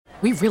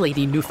We really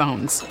need new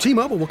phones.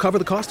 T-Mobile will cover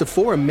the cost of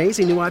 4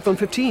 amazing new iPhone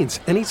 15s,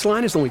 and each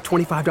line is only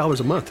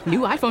 $25 a month. New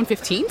iPhone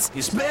 15s?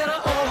 It's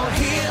better over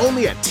here.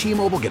 Only at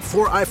T-Mobile, get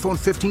 4 iPhone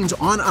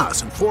 15s on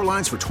us and 4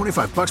 lines for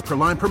 $25 per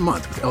line per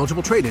month with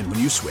eligible trade-in when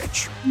you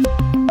switch.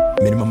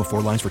 Minimum of 4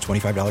 lines for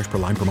 $25 per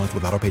line per month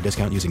with autopay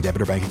discount using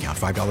debit or bank account.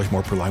 $5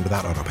 more per line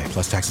without autopay,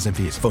 plus taxes and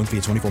fees. Phone fee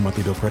at 24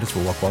 monthly bill credits for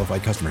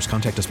well-qualified customers.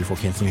 Contact us before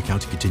canceling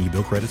account to continue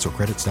bill credits or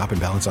credit stop and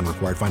balance on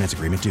required finance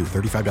agreement due.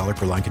 $35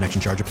 per line connection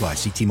charge applies.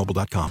 See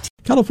T-Mobile.com.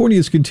 California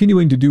is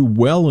continuing to do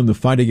well in the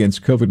fight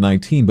against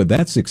COVID-19, but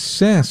that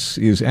success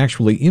is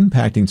actually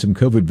impacting some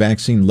COVID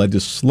vaccine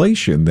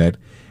legislation that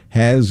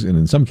has, and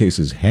in some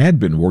cases had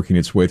been working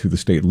its way through the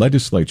state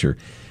legislature.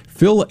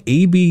 Phil,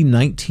 AB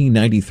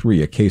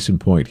 1993, a case in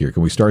point here.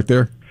 Can we start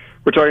there?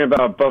 We're talking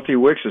about Buffy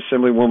Wicks,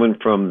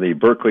 Assemblywoman from the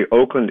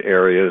Berkeley-Oakland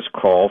area's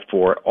call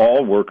for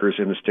all workers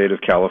in the state of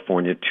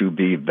California to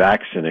be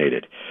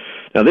vaccinated.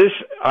 Now, this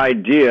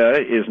idea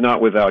is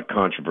not without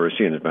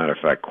controversy, and as a matter of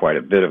fact, quite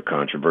a bit of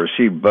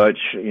controversy, but,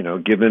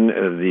 given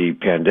the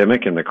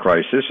pandemic and the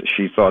crisis,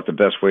 she thought the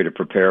best way to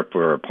prepare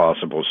for a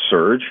possible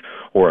surge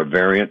or a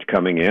variant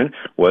coming in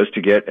was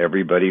to get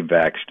everybody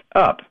vaxxed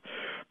up.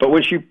 But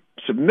when she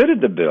submitted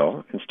the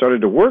bill and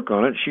started to work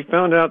on it, she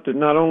found out that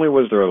not only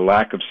was there a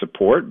lack of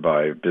support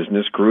by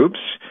business groups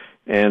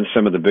and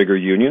some of the bigger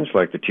unions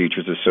like the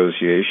Teachers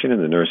Association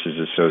and the Nurses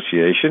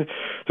Association,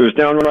 there was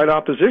downright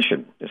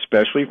opposition,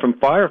 especially from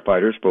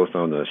firefighters both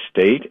on the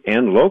state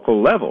and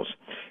local levels,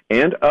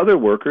 and other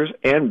workers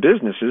and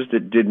businesses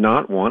that did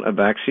not want a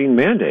vaccine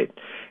mandate.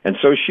 And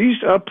so she's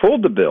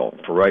pulled the bill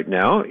for right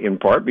now, in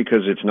part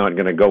because it's not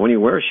going to go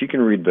anywhere. She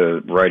can read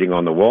the writing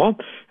on the wall.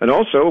 And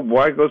also,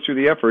 why go through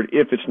the effort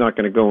if it's not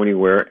going to go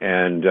anywhere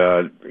and,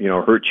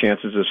 hurt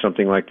chances of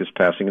something like this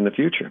passing in the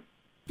future?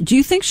 Do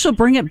you think she'll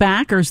bring it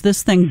back, or is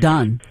this thing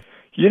done?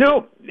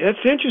 That's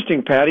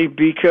interesting, Patty,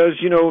 because,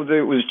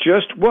 it was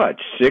just,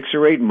 6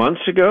 or 8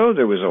 months ago,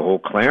 there was a whole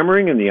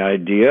clamoring and the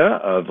idea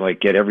of,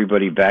 get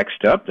everybody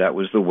vaxxed up. That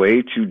was the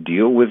way to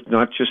deal with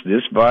not just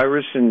this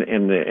virus and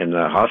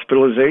the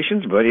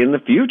hospitalizations, but in the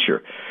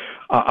future.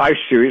 I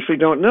seriously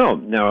don't know.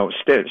 Now,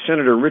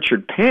 Senator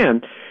Richard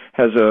Pan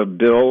has a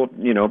bill,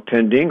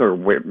 pending or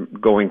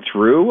going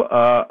through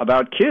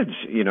about kids,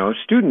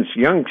 students,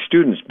 young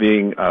students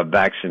being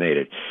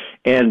vaccinated.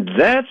 And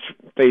that's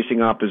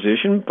facing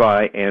opposition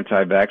by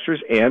anti-vaxxers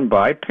and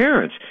by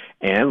parents.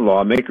 And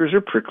lawmakers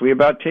are prickly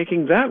about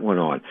taking that one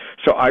on.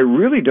 So I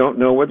really don't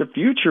know what the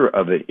future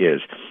of it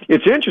is.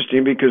 It's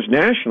interesting because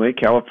nationally,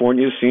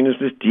 California is seen as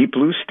this deep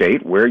blue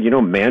state where,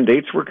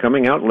 mandates were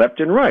coming out left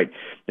and right.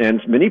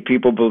 And many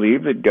people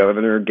believe that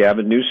Governor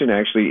Gavin Newsom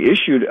actually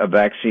issued a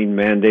vaccine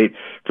mandate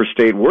for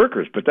state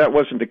workers, but that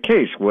wasn't the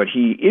case. What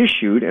he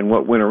issued and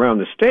what went around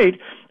the state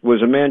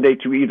was a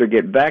mandate to either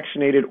get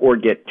vaccinated or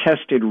get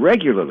tested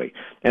regularly.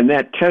 And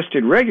that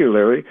tested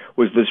regularly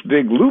was this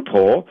big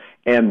loophole,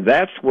 and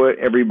that's what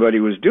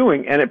everybody was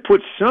doing. And it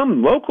put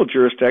some local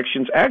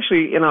jurisdictions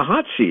actually in a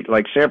hot seat,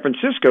 like San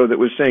Francisco that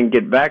was saying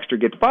get vaxxed or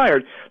get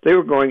fired. They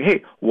were going,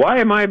 hey, why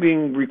am I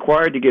being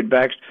required to get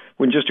vaxxed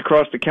when just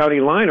across the county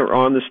line or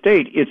on the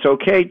state, it's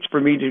okay for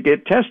me to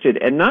get tested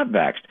and not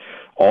vaxxed?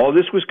 All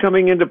this was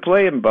coming into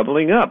play and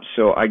bubbling up.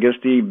 So I guess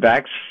the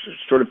vax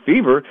sort of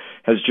fever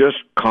has just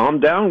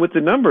calmed down with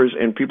the numbers,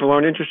 and people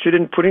aren't interested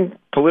in putting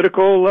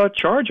political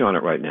charge on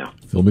it right now.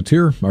 Phil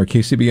Matier, our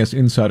KCBS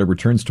Insider,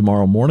 returns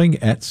tomorrow morning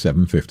at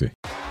 7:50.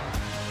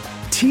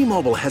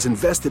 T-Mobile has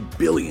invested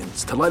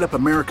billions to light up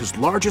America's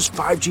largest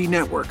 5G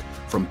network,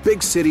 from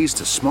big cities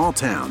to small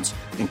towns,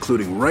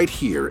 including right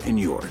here in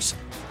yours.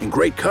 And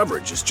great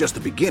coverage is just the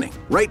beginning.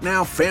 Right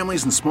now,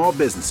 families and small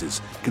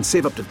businesses can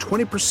save up to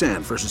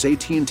 20% versus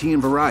AT&T and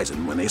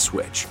Verizon when they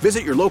switch.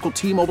 Visit your local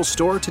T-Mobile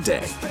store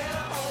today.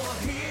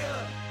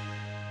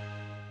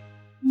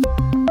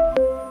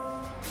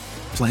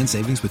 Plan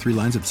savings with 3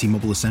 lines of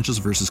T-Mobile Essentials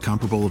versus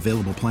comparable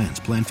available plans.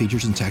 Plan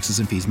features and taxes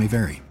and fees may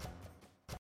vary.